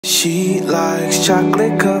She likes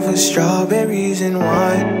chocolate covered strawberries and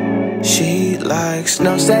wine. She likes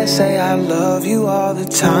notes that say I love you all the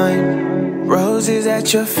time. Roses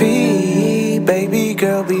at your feet, baby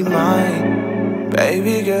girl be mine.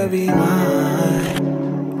 Baby girl be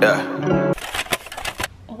mine. Yeah.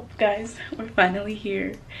 Well, guys, we're finally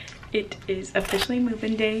here. It is officially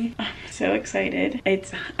move-in day. I'm so excited. I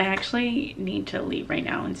actually need to leave right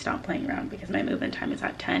now and stop playing around because my move-in time is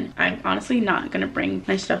at 10. I'm honestly not gonna bring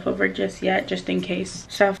my stuff over just yet, just in case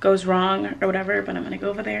stuff goes wrong or whatever, but I'm gonna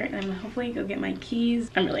go over there and I'm hopefully go get my keys.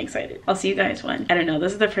 I'm really excited. I'll see you guys when. I don't know,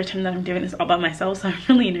 this is the first time that I'm doing this all by myself, so I'm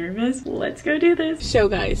really nervous. Let's go do this. So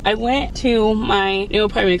guys, I went to my new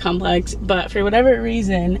apartment complex, but for whatever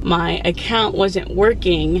reason, my account wasn't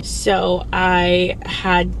working, so I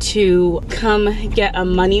had to come get a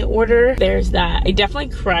money order. There's that. I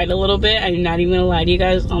definitely cried a little bit. I'm not even gonna lie to you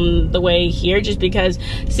guys on the way here, just because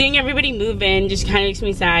seeing everybody move in just kind of makes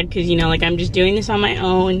me sad, because you know, like, I'm just doing this on my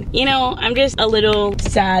own. You know, I'm just a little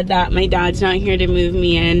sad that my dad's not here to move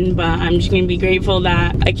me in, but I'm just gonna be grateful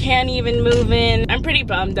that I can't even move in. I'm pretty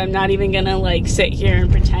bummed. I'm not even gonna like sit here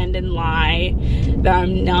and pretend and lie that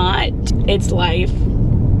I'm not. It's life.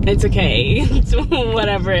 It's okay. It's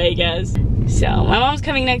whatever, I guess. So my mom's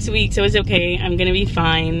coming next week, so it's okay. I'm gonna be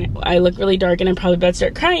fine. I look really dark and I'm probably about to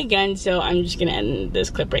start crying again, so I'm just gonna end this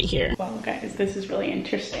clip right here. Well guys, this is really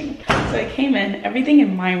interesting. So I came in, everything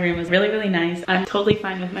in my room was really, really nice. I'm totally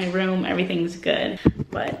fine with my room, everything's good.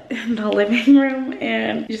 But the living room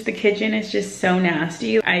and just the kitchen is just so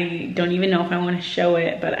nasty. I don't even know if I wanna show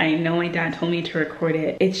it, but I know my dad told me to record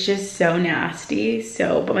it. It's just so nasty,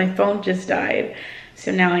 but my phone just died.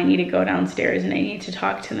 So now I need to go downstairs and I need to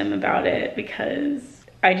talk to them about it, because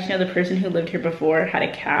I just know the person who lived here before had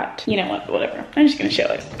a cat. You know what, whatever. I'm just gonna show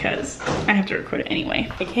it because I have to record it anyway.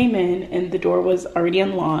 I came in and the door was already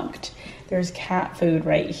unlocked. There's cat food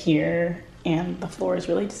right here and the floor is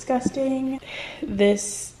really disgusting.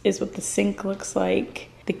 This is what the sink looks like.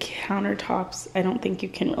 The countertops, I don't think you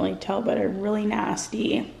can really tell, but are really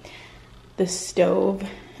nasty. The stove,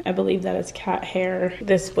 I believe that is cat hair.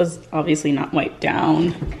 This was obviously not wiped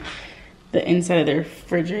down. The inside of the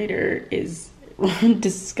refrigerator is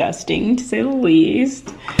disgusting, to say the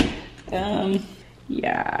least.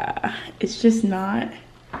 Yeah, it's just not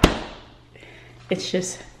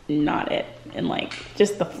it. And like,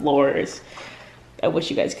 just the floors, I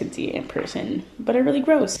wish you guys could see it in person, but are really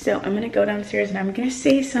gross. So I'm gonna go downstairs and I'm gonna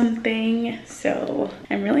say something. So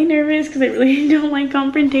I'm really nervous because I really don't like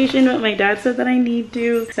confrontation, but my dad said that I need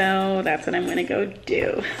to. So that's what I'm gonna go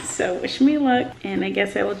do. So wish me luck. And I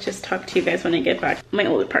guess I will just talk to you guys when I get back to my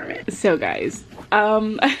old apartment. So guys,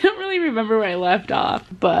 I don't really remember where I left off,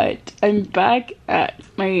 but I'm back at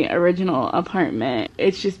my original apartment.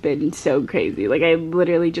 It's just been so crazy. Like, I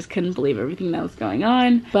literally just couldn't believe everything that was going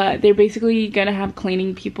on. But they're basically gonna have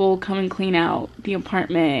cleaning people come and clean out the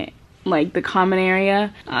apartment, like the common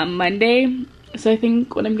area, on Monday. So I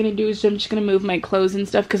think what I'm gonna do is I'm just gonna move my clothes and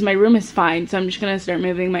stuff, because my room is fine, so I'm just gonna start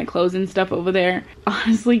moving my clothes and stuff over there.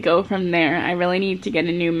 Honestly, go from there. I really need to get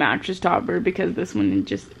a new mattress topper because this one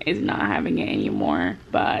just is not having it anymore.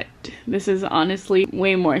 But this is honestly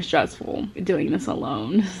way more stressful doing this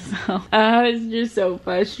alone. So it's just so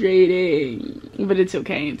frustrating, but it's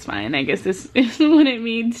okay, it's fine. I guess this is what it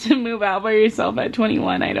means to move out by yourself at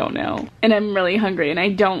 21. I don't know. And I'm really hungry and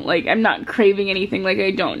I'm not craving anything. Like,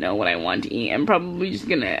 I don't know what I want to eat. I'm probably just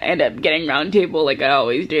gonna end up getting round table like I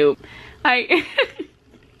always do. I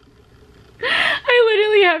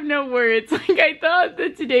literally have no words. Like, I thought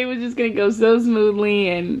that today was just gonna go so smoothly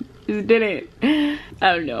and just didn't.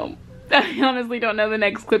 I don't know. I honestly don't know the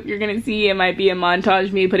next clip you're gonna see. It might be a montage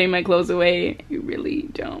of me putting my clothes away. You really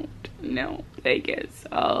don't know. I guess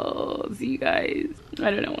I'll see you guys.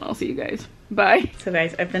 I don't know when I'll see you guys. Bye. So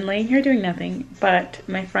guys, I've been laying here doing nothing, but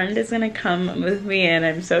my friend is gonna come move me in.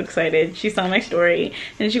 I'm so excited. She saw my story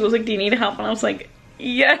and she was like, do you need help? And I was like,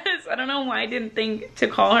 yes. I don't know why I didn't think to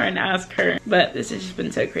call her and ask her, but this has just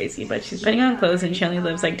been so crazy. But she's putting on clothes and she only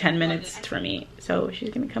lives like 10 minutes from me, so she's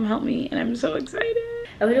gonna come help me and I'm so excited.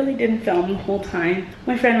 I literally didn't film the whole time.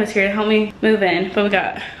 My friend was here to help me move in, but we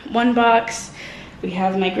got one box. We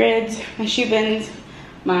have my grids, my shoe bins,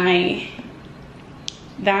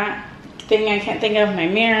 that thing I can't think of, my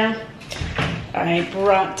mirror. I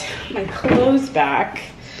brought my clothes back.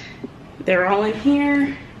 They're all in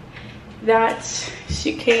here. That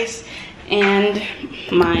suitcase and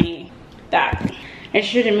that. I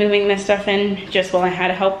started moving this stuff in just while I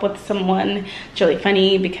had help with someone. It's really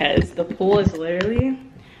funny because the pool is literally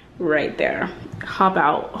right there. Hop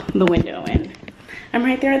out the window and I'm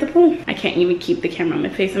right there at the pool. I can't even keep the camera on my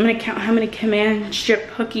face. I'm gonna count how many command strip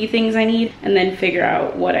hooky things I need and then figure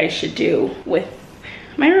out what I should do with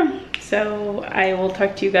my room. So I will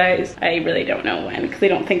talk to you guys. I really don't know when, because I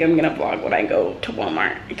don't think I'm gonna vlog when I go to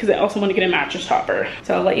Walmart, because I also want to get a mattress topper.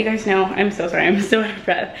 So I'll let you guys know. I'm so sorry, I'm so out of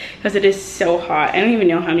breath because it is so hot. I don't even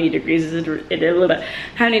know how many degrees it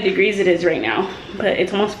is right now, but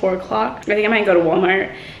it's almost 4 o'clock. I think I might go to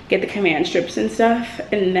Walmart, get the command strips and stuff,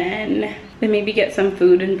 and then maybe get some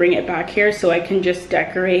food and bring it back here so I can just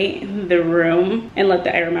decorate the room and let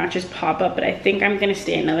the air mattress pop up. But I think I'm gonna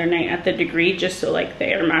stay another night at the Degree just so like the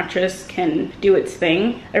air mattress can do its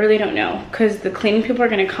thing. I really don't know, because the cleaning people are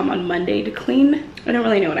gonna come on Monday to clean. I don't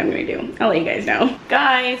really know what I'm gonna do. I'll let you guys know.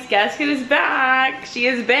 Guys, guess who's back? She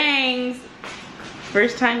is Bangs.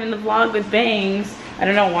 First time in the vlog with Bangs. I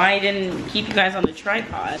don't know why I didn't keep you guys on the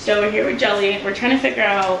tripod. So we're here with Jelly. We're trying to figure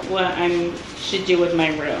out what I should do with my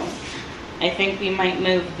room. I think we might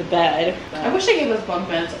move the bed. I wish they gave us bunk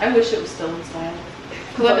beds. I wish it was still in style.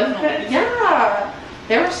 Bunk beds? Yeah,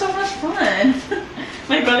 they were so much fun.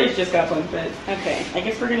 My brother's just got bunk beds. Okay, I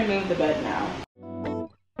guess we're gonna move the bed now.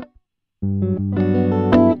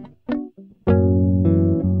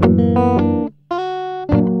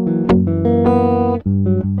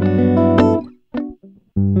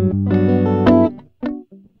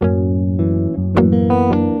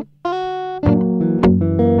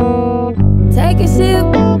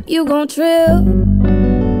 You gon' trip.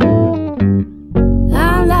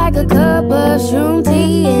 I'm like a cup of shroom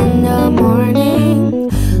tea in the morning.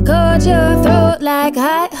 Coat your throat like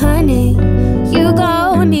hot honey. You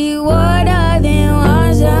gon' need water, then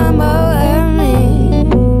want some more of me.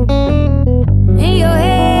 In your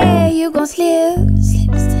head, you gon' slip,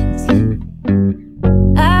 slip, slip, slip.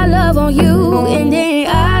 I love on you, and then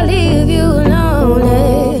I leave you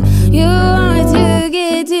lonely. You want to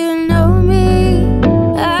get to know me.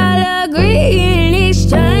 In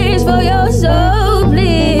exchange for your soul,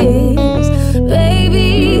 please,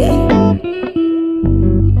 baby.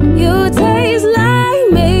 You taste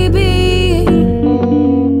like maybe,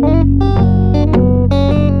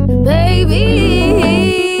 baby.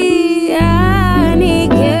 I need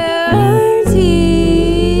guarantee.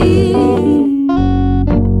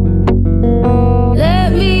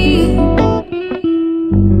 Let me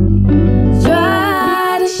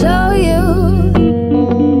try to show you.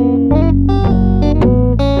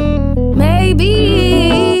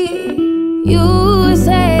 You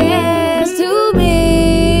say yes to me.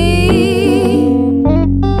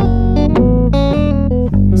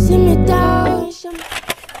 Sit me down, show me.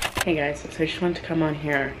 Hey guys, so I just wanted to come on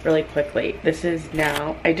here really quickly. This is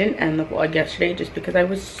now, I didn't end the vlog yesterday just because I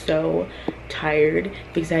was so tired,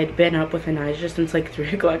 because I had been up with Anaja since like 3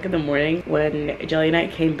 o'clock in the morning. When Jelly and I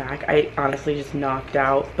came back, I honestly just knocked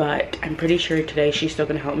out, but I'm pretty sure today she's still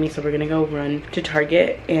gonna help me. So we're gonna go run to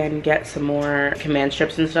Target and get some more command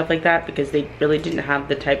strips and stuff like that, because they really didn't have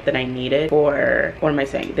the type that I needed for, what am I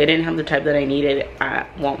saying? They didn't have the type that I needed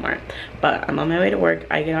at Walmart. But I'm on my way to work.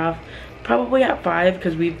 I get off probably at 5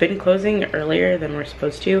 because we've been closing earlier than we're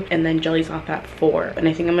supposed to, and then Jelly's off at 4. And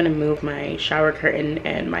I think I'm gonna move my shower curtain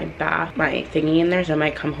and my bath, my thingy in there, so I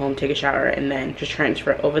might come home, take a shower, and then just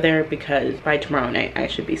transfer over there, because by tomorrow night I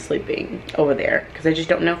should be sleeping over there, because I just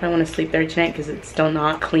don't know if I want to sleep there tonight because it's still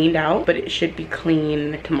not cleaned out, but it should be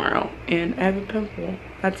clean tomorrow. And I have a pimple.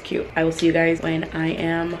 That's cute. I will see you guys when I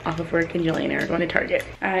am off of work and Jelly and I are going to Target.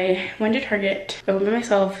 I went to Target. I went by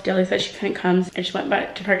myself. Jelly said she couldn't come. I just went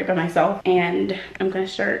back to Target by myself, and I'm gonna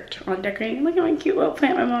start on decorating. Look at my cute little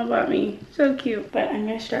plant my mom bought me. So cute. But I'm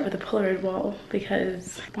gonna start with a Polaroid wall,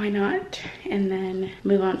 because why not? And then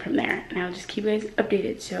move on from there. And I'll just keep you guys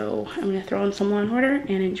updated. So I'm gonna throw on some Law and Order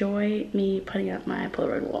and enjoy me putting up my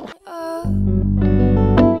Polaroid wall.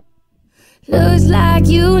 Looks like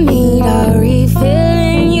you need a refill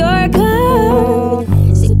in your cup.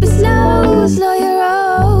 Sip it slow, slow your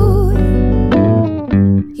roll.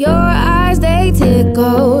 Your eyes, they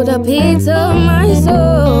tickle the pits of my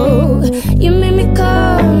soul. You make me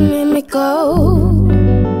come, make me go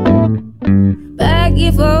back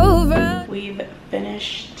if over. We've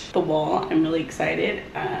finished the wall. I'm really excited.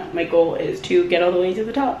 My goal is to get all the way to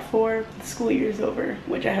the top before the school year is over,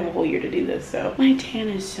 which I have a whole year to do this. So my tan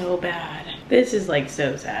is so bad. This is like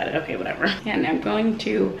so sad. Okay, whatever. And I'm going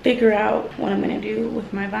to figure out what I'm gonna do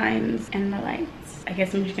with my vines and my lights. I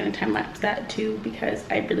guess I'm just gonna time lapse that too, because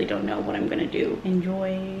I really don't know what I'm gonna do.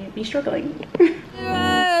 Enjoy me struggling.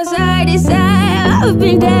 Side to side, up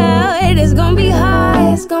and down. It is gonna be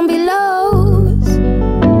high, it's gonna be lows.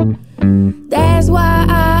 That's why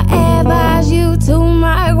I advise you to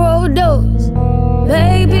microdose,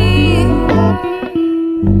 baby.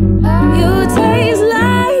 You taste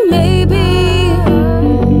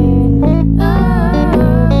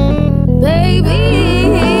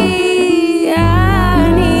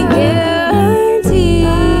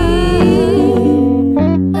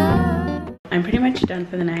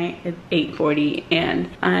 8:40 and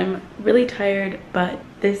I'm really tired, but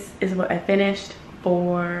this is what I finished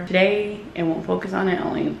for today. It won't focus on it,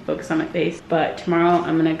 only focus on my face. But tomorrow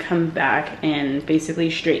I'm gonna come back and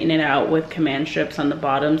basically straighten it out with command strips on the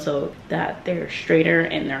bottom so that they're straighter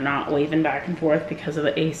and they're not waving back and forth because of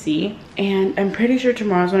the AC. And I'm pretty sure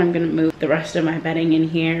tomorrow's when I'm gonna move the rest of my bedding in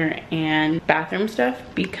here and bathroom stuff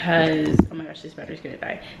because, oh my gosh, this battery's gonna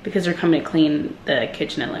die, because they're coming to clean the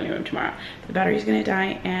kitchen and living room tomorrow. The battery's gonna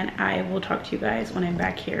die, and I will talk to you guys when I'm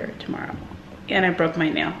back here tomorrow. And I broke my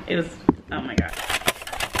nail. It was, oh my god.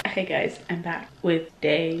 Hey guys, I'm back with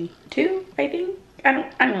day 2, I think. I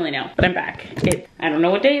don't really know, but I'm back. I don't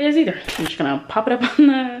know what day it is either. I'm just gonna pop it up on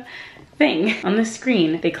the thing, on the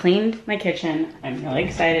screen. They cleaned my kitchen. I'm really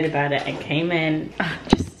excited about it. I came in,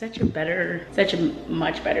 just such a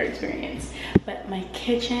much better experience. But my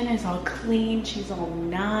kitchen is all clean. She's all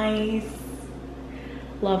nice.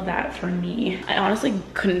 Love that for me. I honestly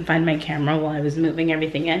couldn't find my camera while I was moving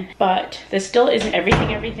everything in, but this still isn't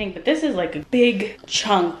everything, but this is like a big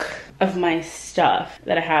chunk of my stuff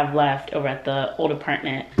that I have left over at the old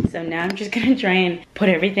apartment. So now I'm just gonna try and put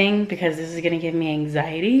everything, because this is gonna give me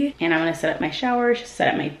anxiety, and I'm gonna set up my shower, set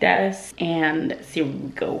up my desk, and see where we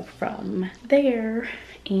go from there.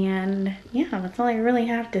 And yeah, that's all I really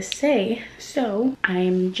have to say. So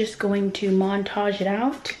I'm just going to montage it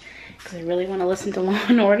out, because I really want to listen to Law &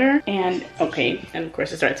 Order. And okay, and of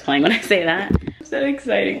course it starts playing when I say that. I'm so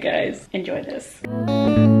excited, guys. Enjoy this.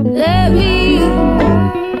 Let me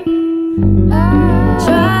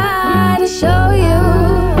try to show you.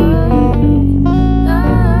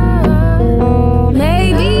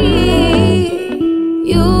 Maybe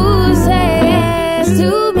you say yes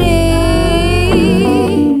to me.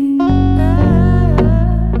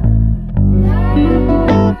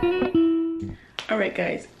 Alright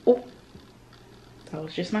guys, oh, that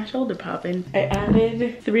was just my shoulder popping. I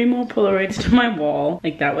added 3 more Polaroids to my wall,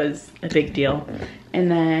 like that was a big deal. And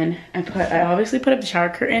then I obviously put up the shower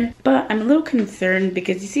curtain, but I'm a little concerned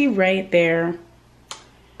because you see right there,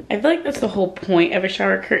 I feel like that's the whole point of a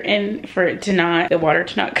shower curtain, for it to not, the water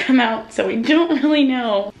to not come out. So we don't really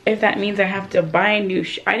know if that means I have to buy a new,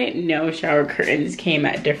 I didn't know shower curtains came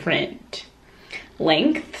at different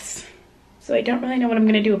lengths. So I don't really know what I'm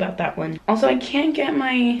gonna do about that one. Also, I can't get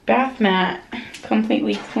my bath mat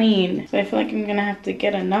completely clean, so I feel like I'm gonna have to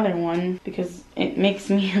get another one because it makes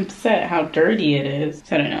me upset how dirty it is.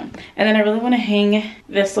 So I don't know. And then I really want to hang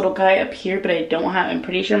this little guy up here, but I don't have, I'm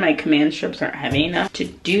pretty sure my command strips aren't heavy enough to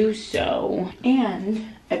do so. And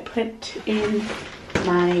I put in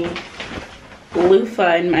my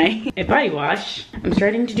loofah in my body wash. I'm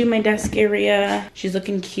starting to do my desk area. She's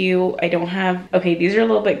looking cute. I don't have, okay, these are a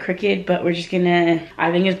little bit crooked, but we're just gonna,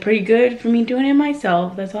 I think it's pretty good for me doing it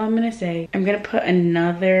myself. That's all I'm gonna say. I'm gonna put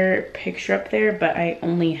another picture up there, but I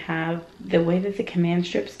only have, the way that the command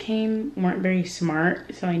strips came weren't very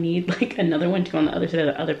smart, so I need like another one to go on the other side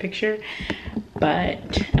of the other picture.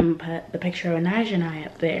 But I'm gonna put the picture of Anaj and I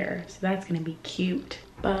up there, so that's gonna be cute.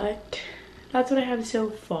 But that's what I have so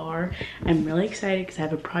far. I'm really excited because I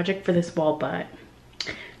have a project for this wall, but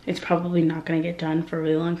it's probably not going to get done for a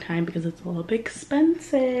really long time because it's a little bit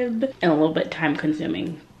expensive and a little bit time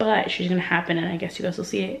consuming. But she's going to happen, and I guess you guys will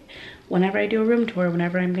see it whenever I do a room tour,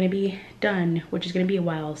 whenever I'm going to be done, which is going to be a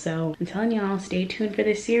while. So I'm telling y'all, stay tuned for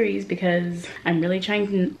this series because I'm really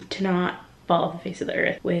trying to not fall off the face of the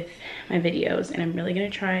earth with my videos, and I'm really gonna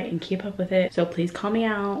try and keep up with it. So please call me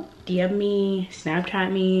out, DM me,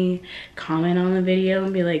 Snapchat me, comment on the video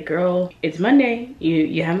and be like, girl, it's Monday,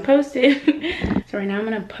 you haven't posted. So right now I'm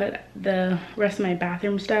gonna put the rest of my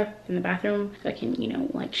bathroom stuff in the bathroom so I can, you know,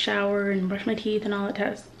 like shower and brush my teeth and all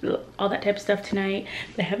that type of stuff tonight.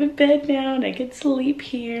 But I have a bed now and I can sleep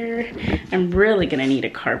here. I'm really gonna need a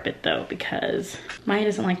carpet though, because Mai'a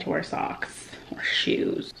doesn't like to wear socks or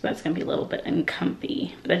shoes, so that's gonna be a little bit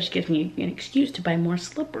uncomfy, but that just gives me an excuse to buy more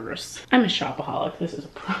slippers. I'm a shopaholic, this is a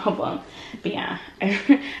problem. But yeah, I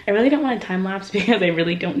really don't want a time lapse because I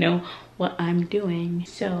really don't know what I'm doing,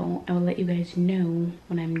 so I will let you guys know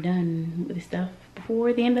when I'm done with this stuff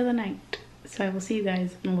before the end of the night. So I will see you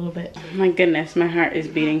guys in a little bit. Oh my goodness, my heart is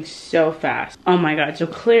beating so fast. Oh my god, so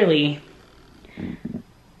clearly,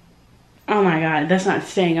 oh my god, that's not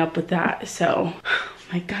staying up with that. So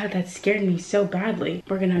my god, that scared me so badly.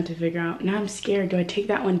 We're gonna have to figure out. Now I'm scared. Do I take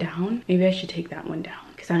that one down? Maybe I should take that one down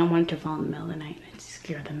because I don't want it to fall in the middle of the night and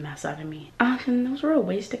scare the mess out of me. And those were a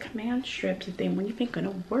waste of command strips if they weren't even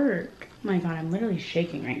gonna work. Oh my god, I'm literally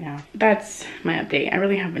shaking right now. That's my update. I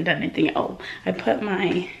really haven't done anything. Oh, I put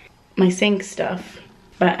my sink stuff,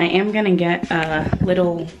 but I am gonna get a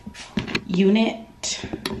little unit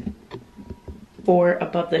for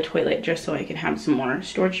above the toilet just so I can have some more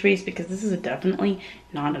storage space, because this is definitely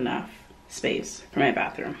not enough space for my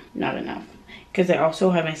bathroom. Not enough. Because I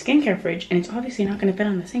also have my skincare fridge and it's obviously not going to fit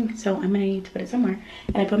on the sink, so I'm going to need to put it somewhere.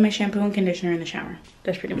 And I put my shampoo and conditioner in the shower.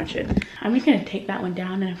 That's pretty much it. I'm just going to take that one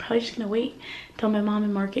down, and I'm probably just going to wait till my mom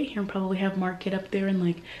and Mark get here and probably have Mark get up there and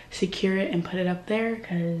like secure it and put it up there,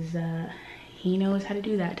 because he knows how to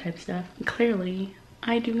do that type of stuff. Clearly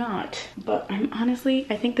I do not. But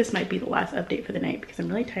I think this might be the last update for the night, because I'm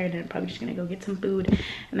really tired and I'm probably just gonna go get some food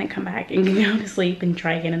and then come back and go to sleep and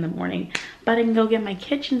try again in the morning. But I can go get my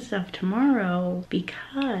kitchen stuff tomorrow because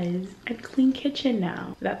I have a clean kitchen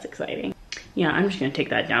now. That's exciting. Yeah, I'm just gonna take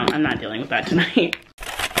that down. I'm not dealing with that tonight.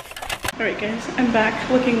 All right guys, I'm back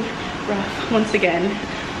looking rough once again,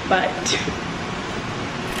 but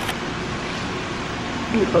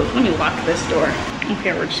let me lock this door.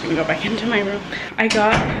 Okay, we're just gonna go back into my room. I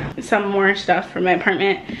got some more stuff from my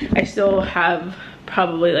apartment. I still have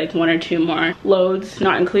probably like 1 or 2 more loads,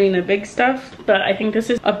 not including the big stuff, but I think this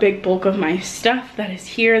is a big bulk of my stuff that is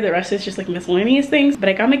here. The rest is just like miscellaneous things, but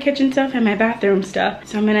I got my kitchen stuff and my bathroom stuff,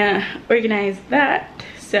 so I'm gonna organize that.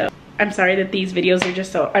 So I'm sorry that these videos are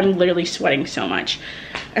just I'm literally sweating so much.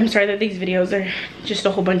 I'm sorry that these videos are just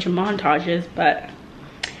a whole bunch of montages, but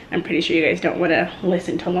I'm pretty sure you guys don't want to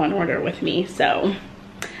listen to Law & Order with me, so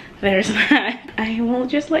there's that. I will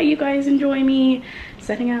just let you guys enjoy me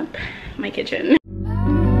setting up my kitchen.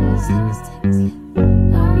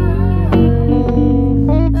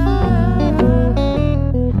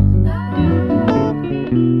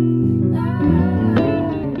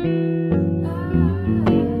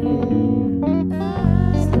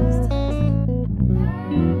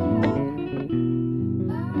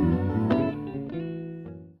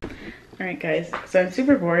 Guys, so I'm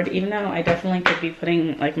super bored, even though I definitely could be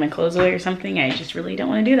putting like my clothes away or something. I just really don't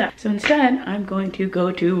want to do that. So instead, I'm going to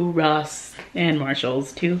go to Ross and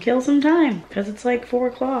Marshall's to kill some time, because it's like 4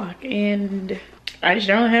 o'clock and I just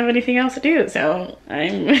don't have anything else to do. So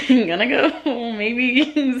I'm gonna go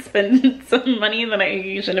maybe spend some money that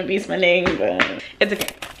I shouldn't be spending, but it's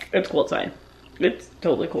okay. It's cool outside. It's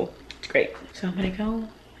totally cool. It's great. So I'm gonna go,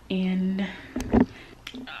 and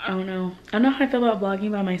I don't know how I feel about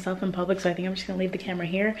vlogging by myself in public, so I think I'm just gonna leave the camera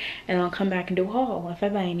here and I'll come back and do a haul if I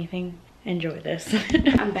buy anything. Enjoy this.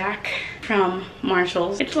 I'm back from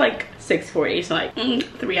Marshall's. It's like 6:40, so like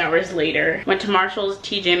 3 hours later. Went to Marshall's,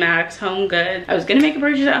 TJ Maxx, Home Goods. I was gonna make a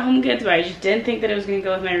purchase at Home Goods, but I just didn't think that it was gonna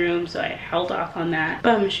go with my room, so I held off on that.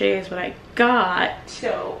 But I'm gonna show you guys what I got.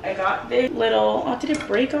 So I got this little, oh, did it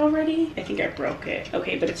break already? I think I broke it.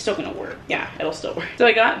 Okay, but it's still gonna work. Yeah, it'll still work. So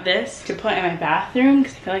I got this to put in my bathroom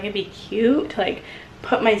because I feel like it'd be cute to like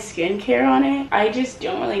put my skincare on it. I just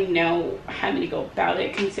don't really know how I'm gonna go about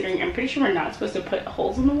it, considering I'm pretty sure we're not supposed to put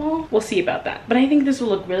holes in the wall. We'll see about that. But I think this will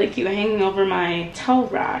look really cute hanging over my towel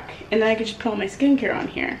rack, and then I could just put all my skincare on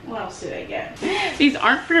here. What else did I get? These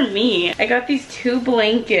aren't for me. I got these 2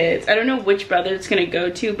 blankets. I don't know which brother it's gonna go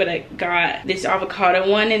to, but I got this avocado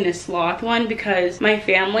one and this sloth one because my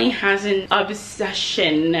family has an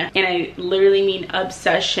obsession, and I literally mean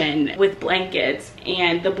obsession, with blankets.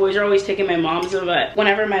 And the boys are always taking my mom's, but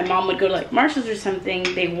whenever my mom would go to like Marshall's or something,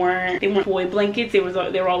 they weren't boy blankets. They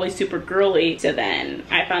were always super girly. So then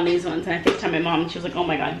I found these ones, and I FaceTimed my mom, and she was like, oh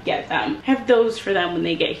my god, get them. Have those for them when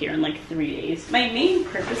they get here in like 3 days. My main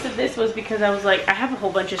purpose of this was because I was like, I have a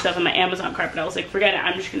whole bunch of stuff in my Amazon cart, but I was like, forget it.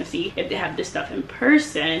 I'm just gonna see if they have this stuff in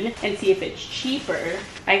person and see if it's cheaper.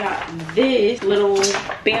 I got this little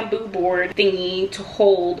bamboo board thingy to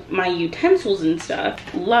hold my utensils and stuff.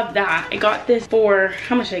 Love that. I got this for,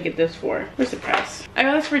 how much did I get this for? Where's the price? I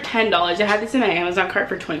got this for $10. I had this in my Amazon cart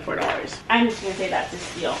for $24. I'm just gonna say that's a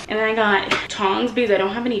steal. And then I got tongs because I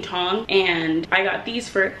don't have any tongs, and I got these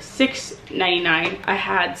for $6.99. I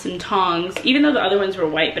had some tongs, even though the other ones were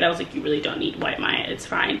white, but I was like, you really don't need white, Mai'a, it's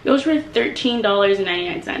fine. Those were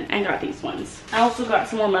 $13.99. I got these ones. I also got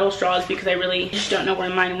some more metal straws because I really just don't know where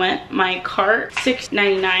mine went. My cart,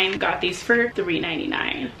 $6.99. Got these for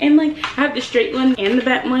 $3.99. And like, I have the straight one and the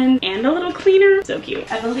bent one and a little cleaner. So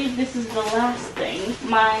cute. I believe this is the last thing.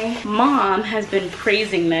 My mom has been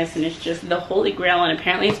praising this, and it's just the holy grail, and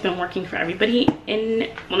apparently it's been working for everybody in,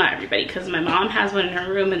 well, not everybody, because my mom has one in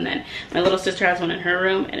her room, and then my little sister has one in her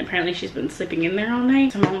room, and apparently she's been sleeping in there all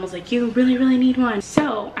night. So mom was like, you really need one.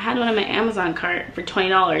 So I had one in my Amazon cart for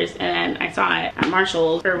 $20, and I saw it at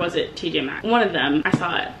Marshall's, or was it TJ Maxx? One of them, I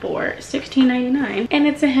saw it for $16.99, and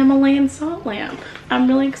it's a Himalayan salt lamp. I'm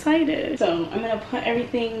really excited. So I'm gonna put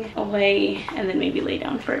everything away, and then maybe lay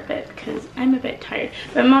down for a bit because I'm a bit tired.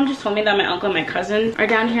 But mom just told me that my uncle and my cousin are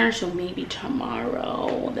down here, so maybe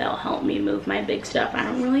tomorrow they'll help me move my big stuff. I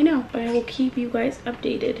don't really know, but I will keep you guys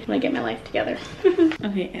updated when I get my life together.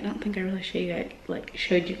 Okay, I don't think I really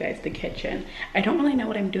showed you guys the kitchen. I don't really know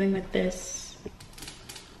what I'm doing with this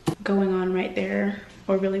going on right there,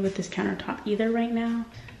 or really with this countertop either right now.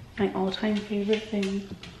 My all-time favorite thing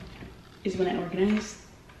is when I organize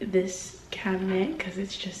this cabinet, because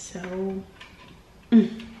it's just so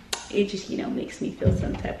it just, you know, makes me feel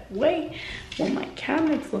some type of way when my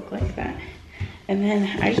cabinets look like that. And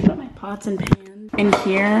then I just put my pots and pans in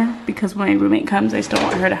here because when my roommate comes, I still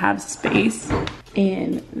want her to have space.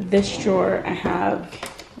 In this drawer, I have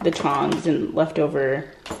the tongs and leftover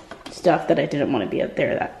stuff that I didn't want to be up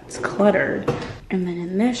there that's cluttered. And then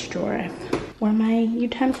in this drawer, I have where my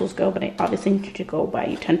utensils go, but I obviously need to go buy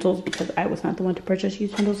utensils because I was not the one to purchase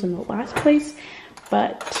utensils in the last place.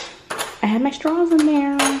 But I have my straws in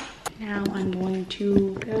there. Now I'm going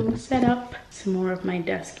to go set up some more of my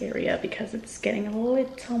desk area because it's getting a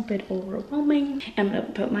little bit overwhelming. I'm gonna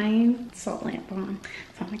put my salt lamp on,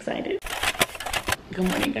 so I'm excited. Good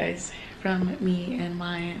morning, guys. From me and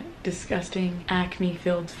my disgusting acne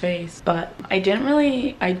filled face, but I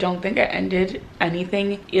don't think I ended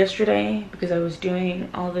anything yesterday because I was doing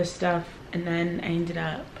all this stuff, and then I ended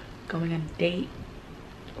up going on a date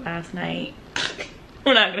last night.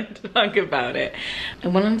 We're not gonna talk about it. I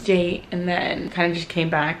went on a date and then kind of just came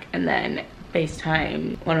back and then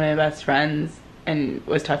FaceTimed one of my best friends and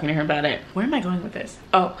was talking to her about it. Where am I going with this?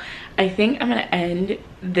 Oh, I think I'm gonna end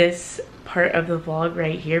this part of the vlog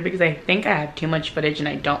right here because I think I have too much footage and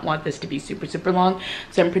I don't want this to be super long.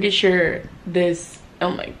 So I'm pretty sure this,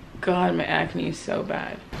 oh my god, my acne is so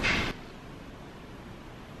bad.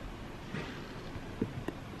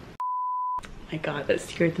 My god, that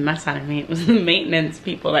scared the mess out of me. It was the maintenance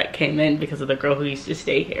people that came in because of the girl who used to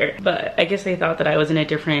stay here. But I guess they thought that I was in a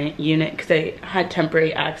different unit because I had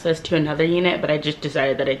temporary access to another unit, but I just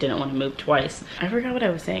decided that I didn't want to move twice. I forgot what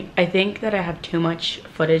I was saying. I think that I have too much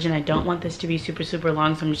footage and I don't want this to be super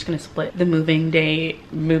long, so I'm just gonna split the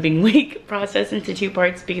moving week process into 2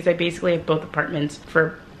 parts because I basically have both apartments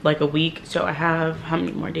for like a week. So I have, how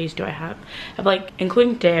many more days do I have? I have, like,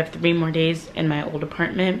 including today, I have 3 more days in my old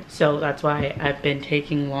apartment. So that's why I've been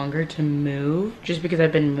taking longer to move, just because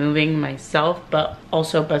I've been moving myself, but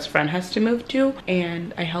also best friend has to move too,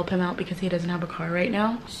 and I help him out because he doesn't have a car right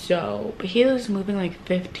now. So, but he is moving like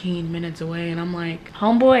 15 minutes away, and I'm like,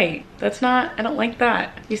 homeboy, that's not, I don't like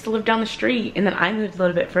that. He used to live down the street, and then I moved a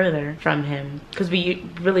little bit further from him because we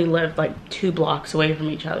really lived like 2 blocks away from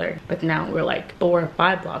each other, but now we're like 4 or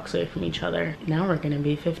 5 blocks away from each other. Now we're gonna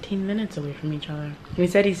be 15 minutes away from each other. He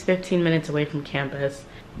said he's 15 minutes away from campus.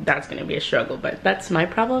 That's gonna be a struggle, but that's my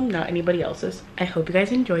problem, not anybody else's. I hope you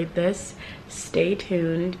guys enjoyed this. Stay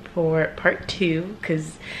tuned for part 2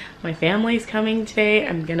 because my family's coming today.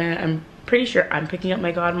 I'm pretty sure I'm picking up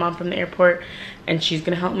my godmom from the airport and she's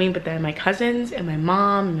gonna help me, but then my cousins and my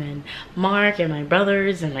mom and Mark and my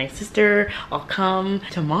brothers and my sister all come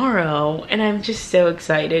tomorrow, and I'm just so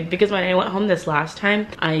excited because when I went home this last time,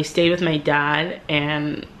 I stayed with my dad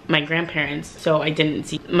and my grandparents, so I didn't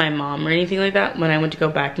see my mom or anything like that. When I went to go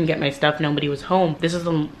back and get my stuff, nobody was home. This is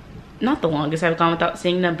not the longest I've gone without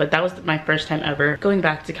seeing them, but that was my first time ever going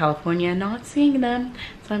back to California and not seeing them.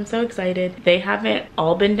 So I'm so excited. They haven't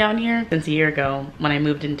all been down here since a year ago when I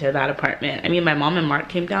moved into that apartment. I mean, my mom and Mark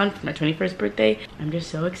came down for my 21st birthday. I'm just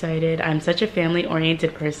so excited. I'm such a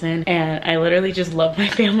family-oriented person, and I literally just love my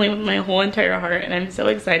family with my whole entire heart, and I'm so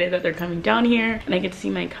excited that they're coming down here, and I get to see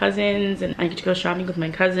my cousins, and I get to go shopping with my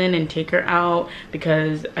cousin and take her out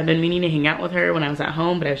because I've been meaning to hang out with her when I was at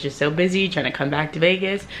home, but I was just so busy trying to come back to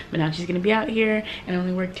Vegas. But now she's gonna be out here, and I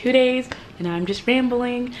only work 2 days, and I'm just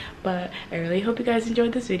rambling. But I really hope you guys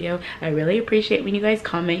enjoyed this video. I really appreciate when you guys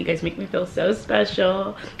comment. You guys make me feel so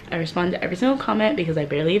special. I respond to every single comment because I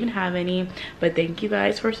barely even have any, but thank you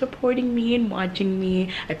guys for supporting me and watching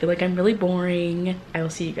me. I feel like I'm really boring. I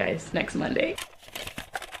will see you guys next Monday.